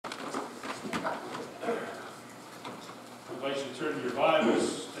turn your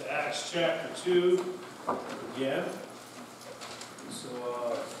Bibles to Acts chapter 2 again.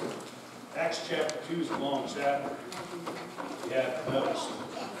 So, Acts chapter 2 is a long chapter. You have noticed.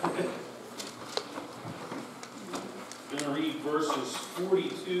 I'm going to read verses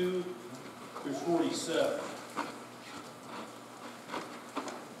 42 through 47.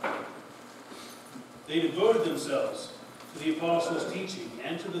 They devoted themselves to the apostles' teaching,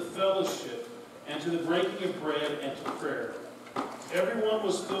 and to the fellowship, and to the breaking of bread, and to prayer. Everyone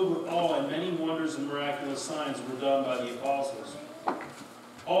was filled with awe, and many wonders and miraculous signs were done by the apostles.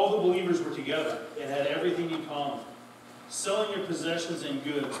 All the believers were together and had everything in common. Selling their possessions and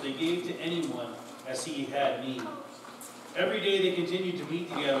goods, they gave to anyone as he had need. Every day they continued to meet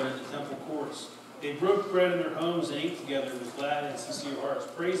together in the temple courts. They broke bread in their homes and ate together with glad and sincere hearts,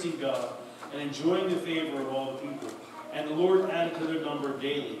 praising God and enjoying the favor of all the people. And the Lord added to their number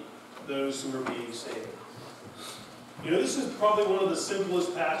daily those who were being saved. You know, this is probably one of the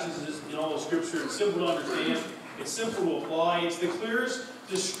simplest passages in all of Scripture. It's simple to understand. It's simple to apply. It's the clearest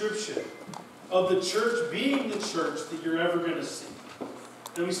description of the church being the church that you're ever going to see.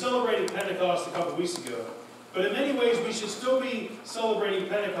 And we celebrated Pentecost a couple weeks ago. But in many ways, we should still be celebrating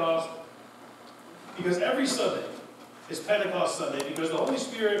Pentecost because every Sunday is Pentecost Sunday because the Holy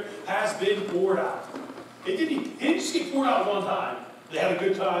Spirit has been poured out. It didn't just get poured out one time. They had a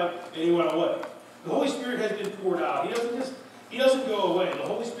good time and he went away. The Holy Spirit has been poured out. He doesn't go away. The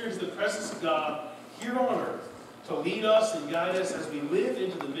Holy Spirit is the presence of God here on earth to lead us and guide us as we live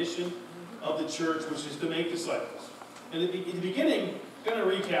into the mission of the church, which is to make disciples. And in the beginning, I'm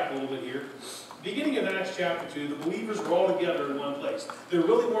going to recap a little bit here. Beginning of Acts chapter 2, the believers were all together in one place. There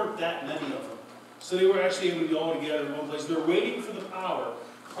really weren't that many of them. So they were actually able to be all together in one place. They're waiting for the power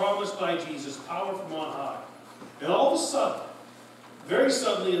promised by Jesus, power from on high. And all of a sudden, very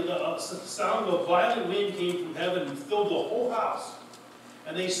suddenly, the sound of a violent wind came from heaven and filled the whole house.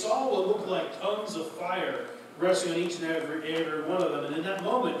 And they saw what looked like tongues of fire resting on each and every one of them. And in that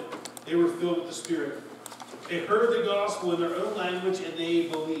moment, they were filled with the Spirit. They heard the gospel in their own language and they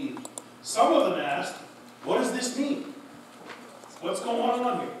believed. Some of them asked, what does this mean? What's going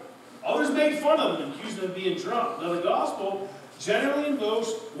on here? Others made fun of them and accused them of being drunk. Now the gospel generally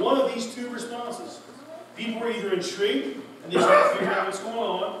invokes one of these two responses. People are either intrigued and they try to figure out what's going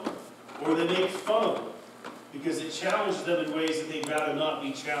on, or they make fun of them because it challenges them in ways that they'd rather not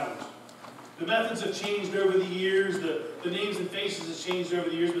be challenged. The methods have changed over the years, the names and faces have changed over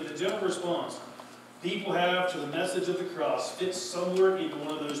the years, but the general response people have to the message of the cross fits somewhere in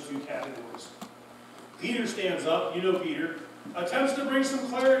one of those two categories. Peter stands up, you know Peter, attempts to bring some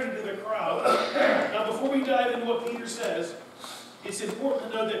clarity to the crowd. Now before we dive into what Peter says, it's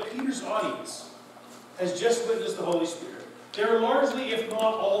important to know that Peter's audience has just witnessed the Holy Spirit. They're largely, if not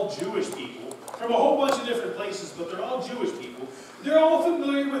all, Jewish people from a whole bunch of different places, but they're all Jewish people. They're all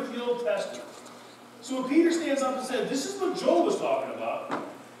familiar with the Old Testament. So when Peter stands up and says, this is what Joel was talking about,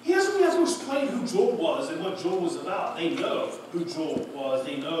 he doesn't have to explain who Joel was and what Joel was about. They know who Joel was.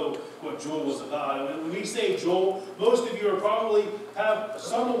 They know what Joel was about. And when we say Joel, most of you probably have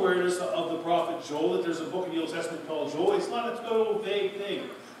some awareness of the prophet Joel, that there's a book in the Old Testament called Joel. It's not a total vague thing.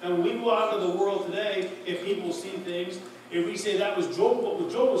 And when we go out into the world today, if people see things, if we say that was Joel, what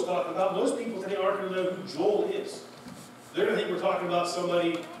Joel was talking about, most people today aren't going to know who Joel is. They're going to think we're talking about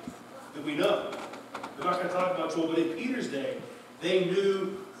somebody that we know. They're not going to talk about Joel. But in Peter's day, they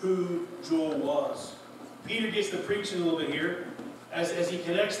knew who Joel was. Peter gets to preaching a little bit here as he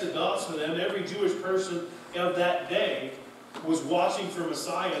connects the dots for them. Every Jewish person of that day was watching for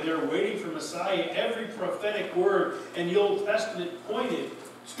Messiah. They were waiting for Messiah. Every prophetic word in the Old Testament pointed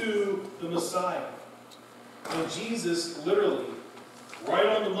to the Messiah. And Jesus literally, right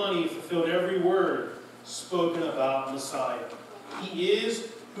on the money, fulfilled every word spoken about Messiah. He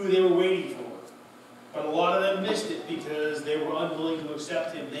is who they were waiting for. But a lot of them missed it because they were unwilling to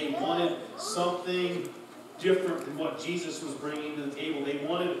accept him. They wanted something different than what Jesus was bringing to the table. They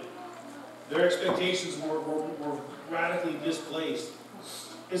wanted, their expectations were radically misplaced.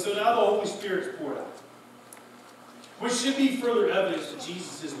 And so now the Holy Spirit's poured out, which should be further evidence that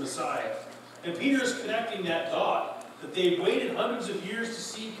Jesus is Messiah. And Peter is connecting that dot that they've waited hundreds of years to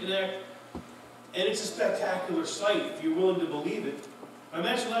see connect. And it's a spectacular sight if you're willing to believe it. I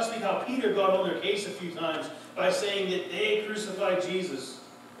mentioned last week how Peter got on their case a few times by saying that they crucified Jesus.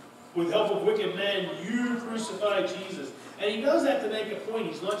 With help of wicked men, you crucified Jesus. And he does that to make a point.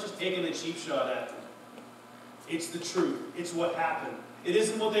 He's not just taking a cheap shot at them. It's the truth. It's what happened. It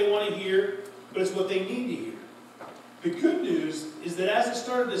isn't what they want to hear, but it's what they need to hear. The good news is that as it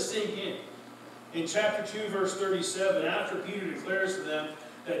started to sink in chapter 2, verse 37, after Peter declares to them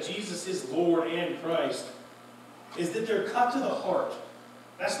that Jesus is Lord and Christ, is that they're cut to the heart.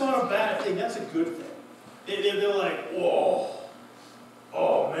 That's not a bad thing. That's a good thing. They're like, whoa,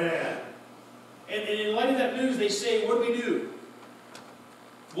 oh man. And in light of that news, they say, what do we do?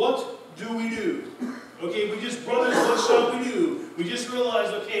 What do we do? Okay, brothers, what shall we do? We just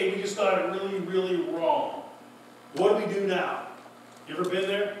realized, okay, we just got it really, really wrong. What do we do now? You ever been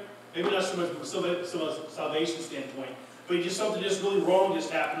there? Maybe not so much from a salvation standpoint, but something just really wrong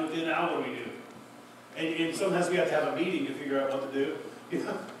just happened within. Now what do we do? And sometimes we have to have a meeting to figure out what to do. You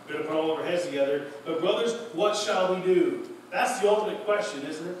know, we're going to put all of our heads together. But brothers, what shall we do? That's the ultimate question,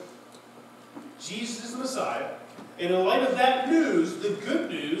 isn't it? Jesus is the Messiah. And in light of that news, the good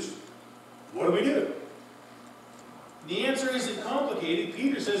news, what do we do? The answer isn't complicated.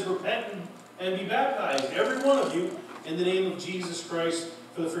 Peter says, repent and be baptized, every one of you, in the name of Jesus Christ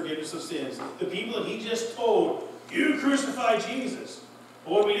for the forgiveness of sins. The people that he just told, you crucified Jesus.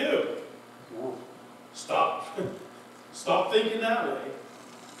 Well, what do we do? Stop. Stop thinking that way.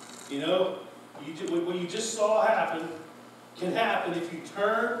 You know, what you just saw happen can happen if you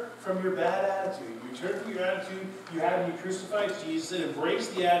turn from your bad attitude. You turn from your attitude you had when you crucified Jesus and embrace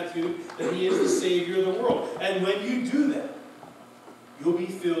the attitude that he is the Savior of the world. And when you do that, you'll be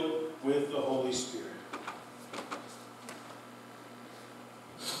filled with the Holy Spirit.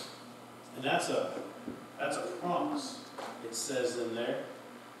 And that's a promise. It says in there,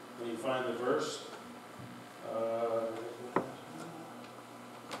 when you find the verse,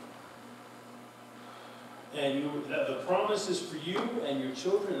 and the promise is for you and your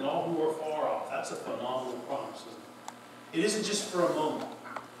children and all who are far off. That's a phenomenal promise, isn't it? It isn't just for a moment.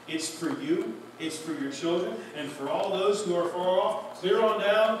 It's for you, it's for your children, and for all those who are far off. Clear on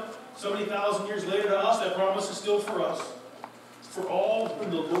down, so many thousand years later to us, that promise is still for us. For all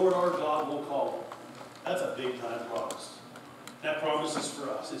whom the Lord our God will call. That's a big time promise. That promise is for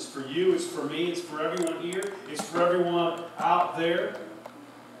us. It's for you, it's for me, it's for everyone here, it's for everyone out there.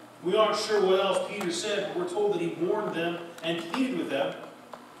 We aren't sure what else Peter said, but we're told that he warned them and pleaded with them.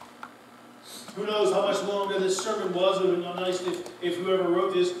 Who knows how much longer this sermon was. It would have been nice if whoever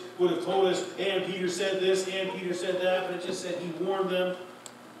wrote this would have told us, and Peter said this, and Peter said that, but it just said he warned them.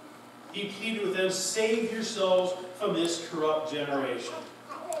 He pleaded with them, save yourselves from this corrupt generation.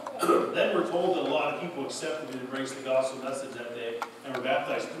 Then we're told that a lot of people accepted and embraced the gospel message that day and were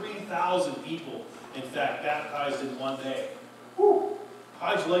baptized. 3,000 people, in fact, baptized in one day. Whew.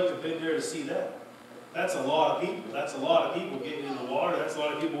 How'd you like to have been there to see that? That's a lot of people. That's a lot of people getting in the water. That's a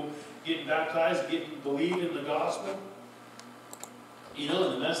lot of people getting baptized, believing in the gospel. You know,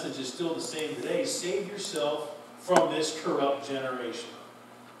 and the message is still the same today. Save yourself from this corrupt generation.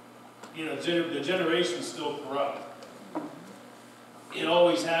 You know, the generation is still corrupt. It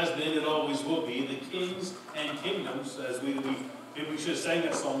always has been, it always will be. The kings and kingdoms, as we should have sang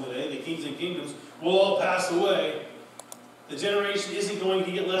that song today, the kings and kingdoms will all pass away. The generation isn't going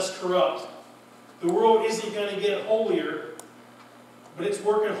to get less corrupt. The world isn't going to get holier, but it's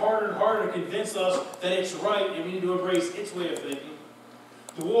working harder and harder to convince us that it's right and we need to embrace its way of thinking.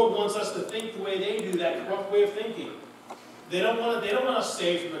 The world wants us to think the way they do, that corrupt way of thinking. They don't want us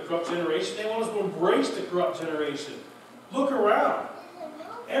saved from the corrupt generation. They want us to embrace the corrupt generation. Look around.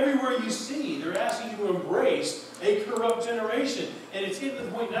 Everywhere you see, they're asking you to embrace a corrupt generation. And it's getting to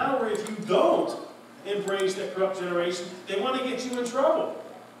the point now where if you don't embrace that corrupt generation, they want to get you in trouble.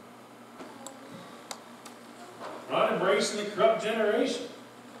 Not embracing the corrupt generation.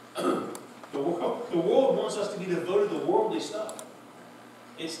 The world wants us to be devoted to worldly stuff.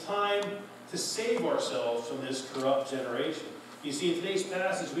 It's time to save ourselves from this corrupt generation. You see, in today's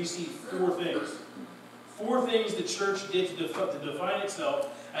passage, we see four things. Four things the church did to define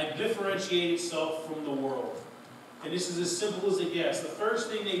itself and differentiate itself from the world. And this is as simple as it gets. The first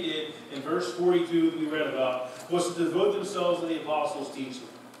thing they did in verse 42 that we read about was to devote themselves to the apostles' teaching.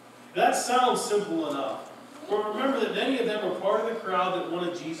 That sounds simple enough. But remember that many of them were part of the crowd that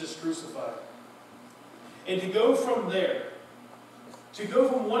wanted Jesus crucified. And to go from there, to go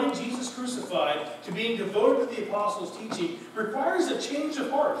from wanting Jesus crucified to being devoted to the apostles' teaching requires a change of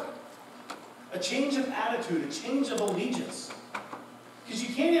heart, a change of attitude, a change of allegiance. Because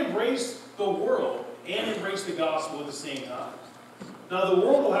you can't embrace the world and embrace the gospel at the same time. Now, the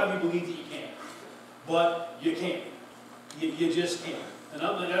world will have you believe that you can't, but you can't. You just can't. And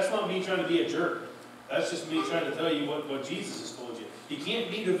that's not me trying to be a jerk. That's just me trying to tell you what Jesus has told you. You can't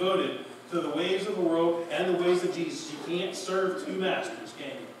be devoted to the ways of the world and the ways of Jesus. You can't serve two masters, can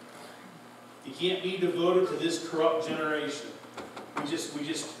you? You can't be devoted to this corrupt generation. We just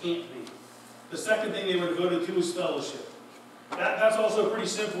can't be. The second thing they were devoted to was fellowship. That's also pretty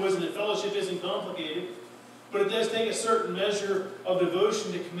simple, isn't it? Fellowship isn't complicated, but it does take a certain measure of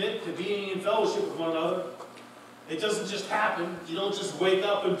devotion to commit to being in fellowship with one another. It doesn't just happen. You don't just wake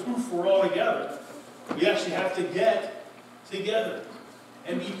up and poof, we're all together. We actually have to get together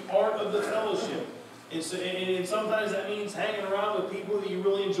and be part of the fellowship. And sometimes that means hanging around with people that you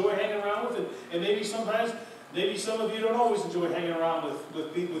really enjoy hanging around with. And maybe sometimes, maybe some of you don't always enjoy hanging around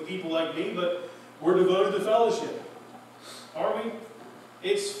with people like me, but we're devoted to fellowship. Are we?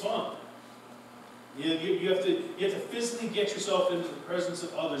 It's fun. You have to physically get yourself into the presence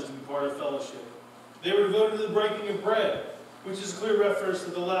of others to be part of fellowship. They were devoted to the breaking of bread, which is a clear reference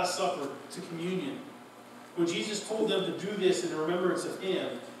to the Last Supper, to communion. When Jesus told them to do this in remembrance of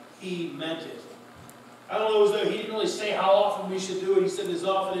Him, He meant it. I don't know as though He didn't really say how often we should do it. He said as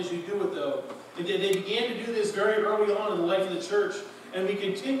often as you do it, though. And they began to do this very early on in the life of the church, and we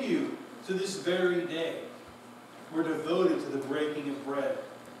continue to this very day. We're devoted to the breaking of bread.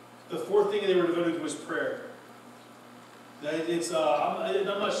 The fourth thing they were devoted to was prayer.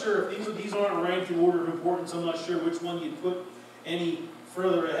 I'm not sure if these aren't ranked in order of importance. I'm not sure which one you'd put any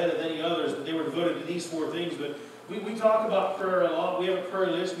further ahead of any others, but they were devoted to these four things. But we talk about prayer a lot. We have a prayer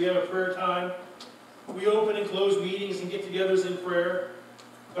list. We have a prayer time. We open and close meetings and get-togethers in prayer.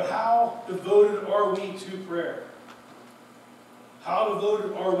 But how devoted are we to prayer? How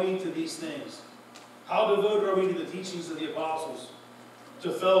devoted are we to these things? How devoted are we to the teachings of the apostles?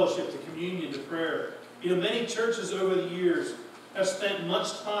 To fellowship, to communion, to prayer? You know, many churches over the years have spent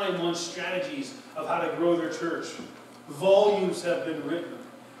much time on strategies of how to grow their church. Volumes have been written.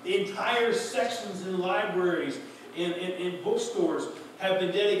 Entire sections in libraries and in bookstores have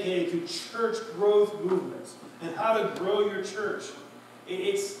been dedicated to church growth movements and how to grow your church.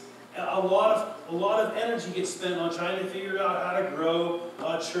 It's a lot of energy gets spent on trying to figure out how to grow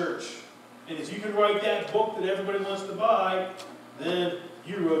a church. And if you can write that book that everybody wants to buy, then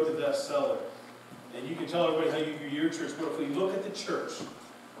you wrote the bestseller. And you can tell everybody how you view your church. But if we look at the church,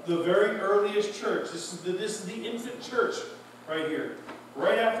 the very earliest church, this is the infant church right here,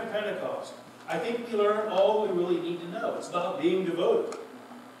 right after Pentecost. I think we learn all we really need to know. It's about being devoted,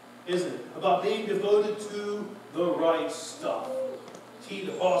 isn't it? About being devoted to the right stuff.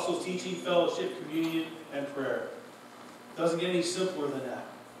 Apostles, teaching, fellowship, communion, and prayer. Doesn't get any simpler than that.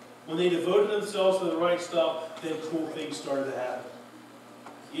 When they devoted themselves to the right stuff, then cool things started to happen.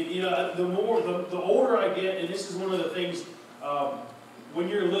 You know, the older I get, and this is one of the things, when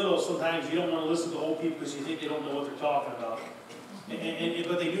you're little, sometimes you don't want to listen to old people because you think they don't know what they're talking about. But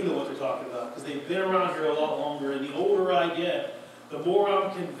they do know what they're talking about because they've been around here a lot longer. And the older I get, the more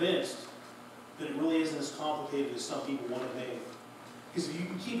I'm convinced that it really isn't as complicated as some people want to make. Because if you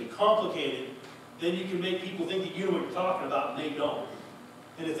can keep it complicated, then you can make people think that you know what you're talking about, and they don't.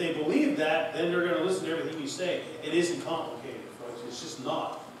 And if they believe that, then they're going to listen to everything you say. It isn't complicated, folks. It's just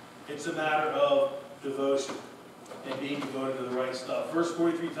not. It's a matter of devotion and being devoted to the right stuff. Verse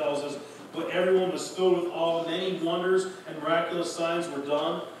 43 tells us, but everyone was filled with awe. Many wonders and miraculous signs were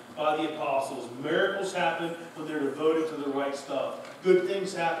done by the apostles. Miracles happen when they're devoted to the right stuff. Good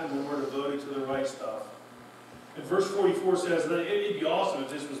things happen when we're devoted to the right stuff. And verse 44 says that it'd be awesome if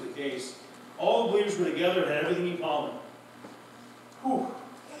this was the case. All the believers were together and had everything in common. Whew.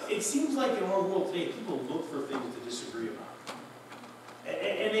 It seems like in our world today, people look for things to disagree about.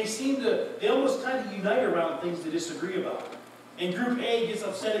 And they almost kind of unite around things to disagree about. And Group A gets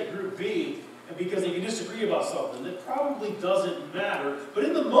upset at Group B because they can disagree about something that probably doesn't matter. But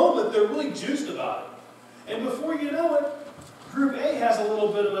in the moment, they're really juiced about it. And before you know it, Group A has a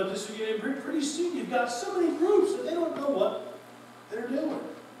little bit of a disagreement. Pretty soon you've got so many groups that they don't know what they're doing.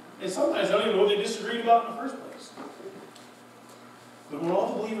 And sometimes they don't even know what they disagreed about in the first place. But when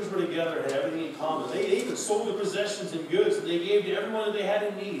all the believers were together and had everything in common, they even sold their possessions and goods and they gave to everyone that they had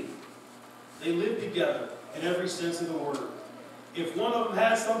in need. They lived together in every sense of the word. If one of them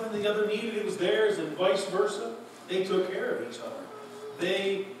had something the other needed, it was theirs, and vice versa. They took care of each other.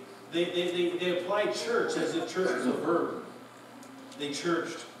 They applied church as if church was a verb. They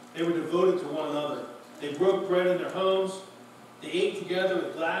churched. They were devoted to one another. They broke bread in their homes. They ate together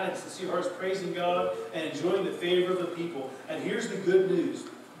with glad and sincere hearts, praising God and enjoying the favor of the people. And here's the good news.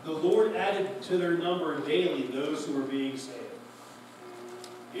 The Lord added to their number daily those who were being saved.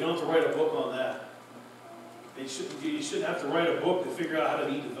 You don't have to write a book on that. You shouldn't have to write a book to figure out how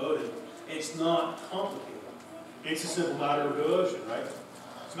to be devoted. It's not complicated. It's a simple matter of devotion, right?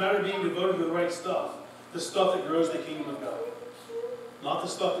 It's a matter of being devoted to the right stuff. The stuff that grows the kingdom of God. Not the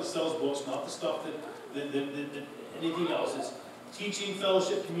stuff that sells books, not the stuff that anything else. It's teaching,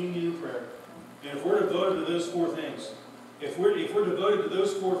 fellowship, communion, and prayer. And if we're devoted to those four things, if we're devoted to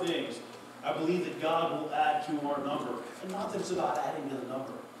those four things, I believe that God will add to our number. And not that it's about adding to the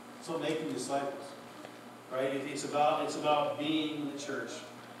number. It's about making disciples. Right? It's about being the church.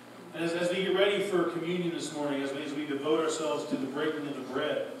 And As we get ready for communion this morning, as we devote ourselves to the breaking of the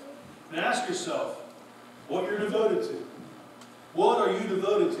bread, and ask yourself what you're devoted to. What are you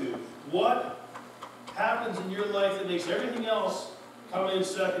devoted to? What happens in your life that makes everything else come in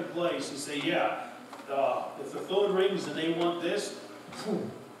second place and say, yeah, if the phone rings and they want this,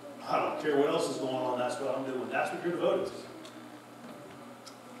 I don't care what else is going on, that's what I'm doing. That's what you're devoted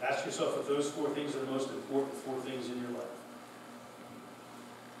to. Ask yourself if those four things are the most important four things in your life.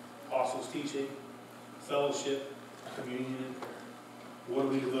 Apostles' teaching, fellowship, communion, and prayer. What are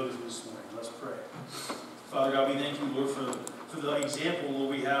we devoted to this morning? Let's pray. Father God, we thank you, Lord, for the example,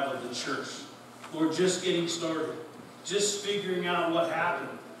 Lord, we have of the church. Lord, just getting started. Just figuring out what happened,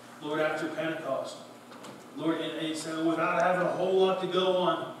 Lord, after Pentecost. Lord, and so without having a whole lot to go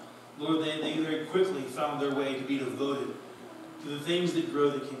on, Lord, they very quickly found their way to be devoted to the things that grow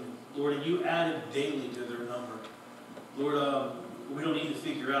the kingdom. Lord, and you added daily to their number. Lord, we don't need to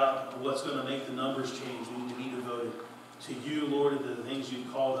figure out what's going to make the numbers change. We need to be devoted to you, Lord, and to the things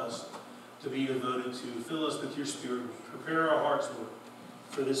you've called us to be devoted to. Fill us with your Spirit. Prepare our hearts, Lord,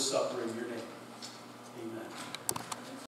 for this supper in your name. Amen.